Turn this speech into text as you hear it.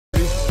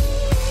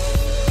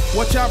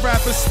What y'all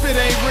rappers spit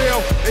ain't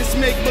real, it's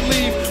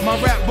make-believe. My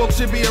rap book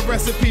should be a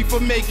recipe for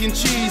making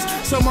cheese.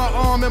 So my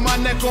arm and my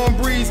neck on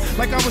breeze,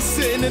 like I was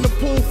sitting in a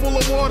pool full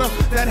of water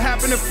that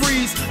happened to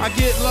freeze. I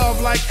get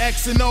love like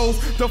X and O's,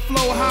 the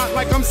flow hot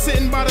like I'm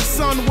sitting by the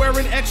sun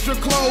wearing extra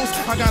clothes.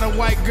 I got a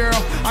white girl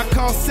I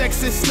call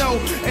sexy snow,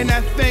 and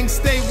that thing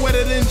stay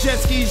wetter than jet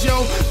skis,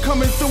 yo.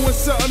 Coming through with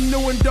something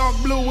new and dark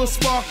blue will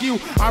spark you.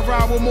 I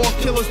ride with more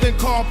killers than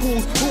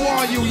carpools. Who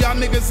are you? Y'all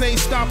niggas ain't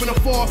stopping the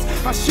force.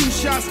 I shoot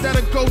shots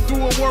that'll go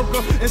through a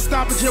worker and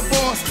stop at your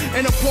boss.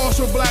 In a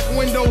Porsche with black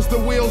windows, the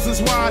wheels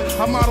is wide.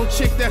 A model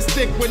chick that's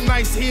thick with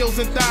nice heels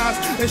and thighs,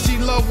 and she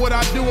love what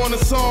I do on the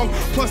song.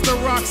 Plus the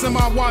rocks in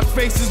my watch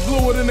face is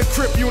bluer than the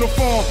Crip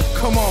uniform.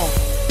 Come on.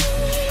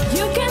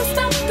 You can't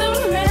stop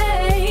the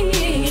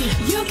rain.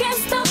 You can't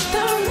stop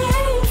the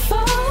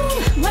rainfall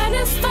when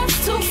it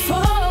starts to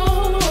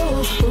fall.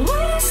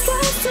 When it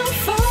starts to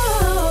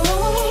fall,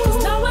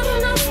 there's no one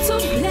else to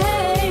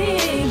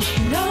blame.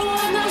 No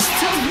one else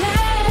to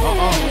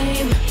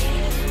blame.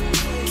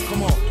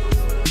 Come on.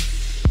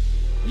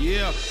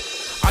 Yeah.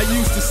 I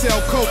used to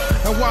sell coke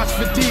and watch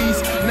for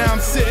D's. Now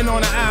I'm sitting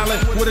on an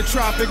island with a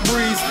tropic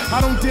breeze.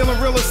 I don't deal in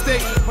real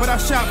estate, but I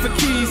shop for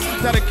keys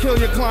that'll kill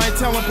your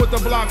clientele and put the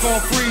block on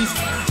freeze.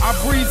 I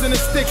breeze in a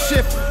stick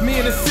shift, me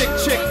and a sick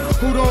chick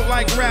who don't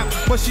like rap,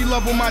 but she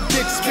love when my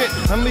dick spit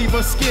and leave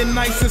her skin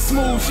nice and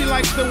smooth. She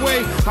likes the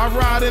way I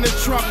ride in a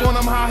truck on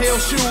them high heel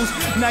shoes.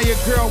 Now your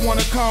girl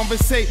wanna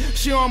conversate,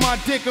 she on my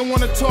dick and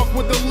wanna talk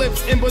with the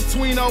lips in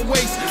between her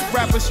waist.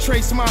 Rappers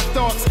trace my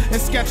thoughts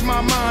and sketch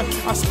my mind.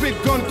 I spit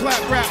gun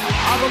clap rap,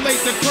 I relate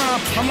to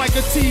crime. I'm like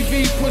a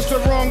TV, push the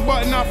wrong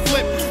button, I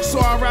flip. So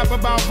I rap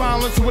about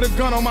violence with a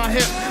gun on my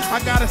hip.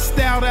 I got a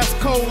style that's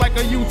cold like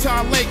a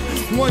Utah lake.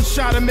 One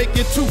shot to make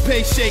your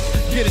toupee shake.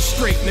 Get it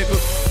straight, nigga.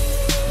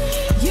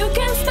 You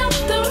can't stop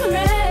the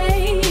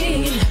rain.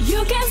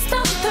 You can't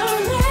stop the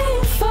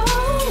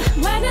rainfall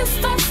when it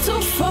starts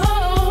to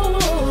fall.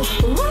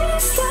 When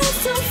it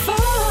starts to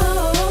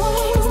fall,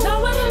 there's no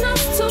one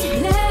else to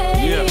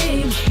blame.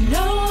 Yeah.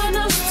 No one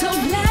else to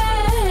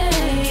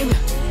blame.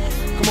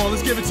 Come on,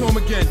 let's give it to him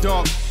again,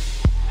 dog.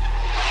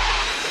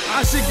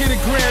 I should get a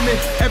Grammy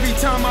every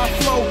time I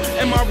flow,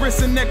 and my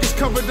wrist and neck is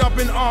covered up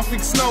in Arctic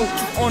snow.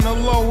 On the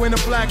low in a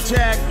black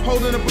Jag,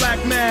 holding a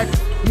black mag.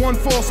 One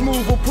false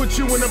move will put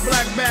you in a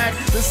black bag.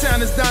 The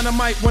sound is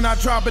dynamite, when I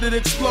drop it, it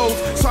explodes.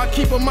 So I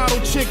keep a model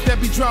chick that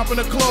be dropping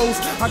her clothes.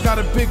 I got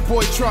a big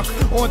boy truck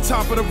on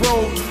top of the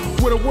road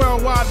with a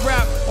worldwide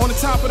rap on the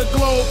top of the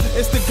globe.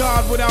 It's the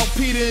God without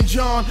Peter and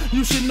John.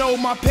 You should know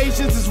my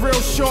patience is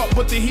real short,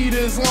 but the heater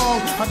is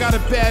long. I got a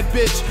bad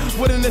bitch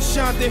with an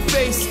Ashanti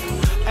face,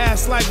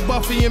 ass like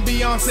Buffy and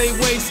Beyonce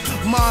waist.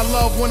 My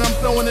love when I'm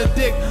throwing a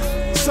dick,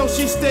 so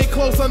she stay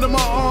close under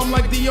my arm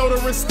like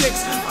deodorant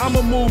sticks.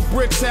 I'ma move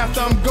bricks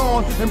after I'm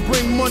gone and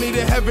bring money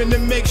to heaven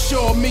and make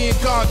sure me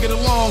and God get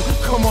along.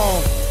 Come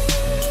on.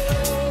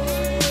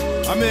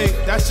 I mean,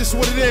 that's just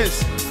what it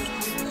is.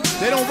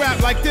 They don't rap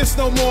like this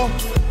no more.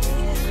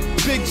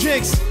 Big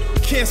Jinx,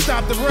 can't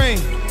stop the rain.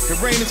 The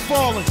rain is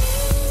falling.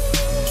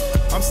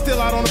 I'm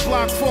still out on the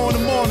block 4 in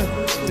the morning,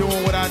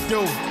 doing what I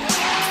do.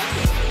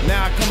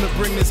 Now I come to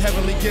bring this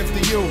heavenly gift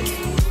to you.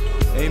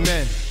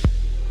 Amen.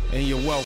 And you're welcome.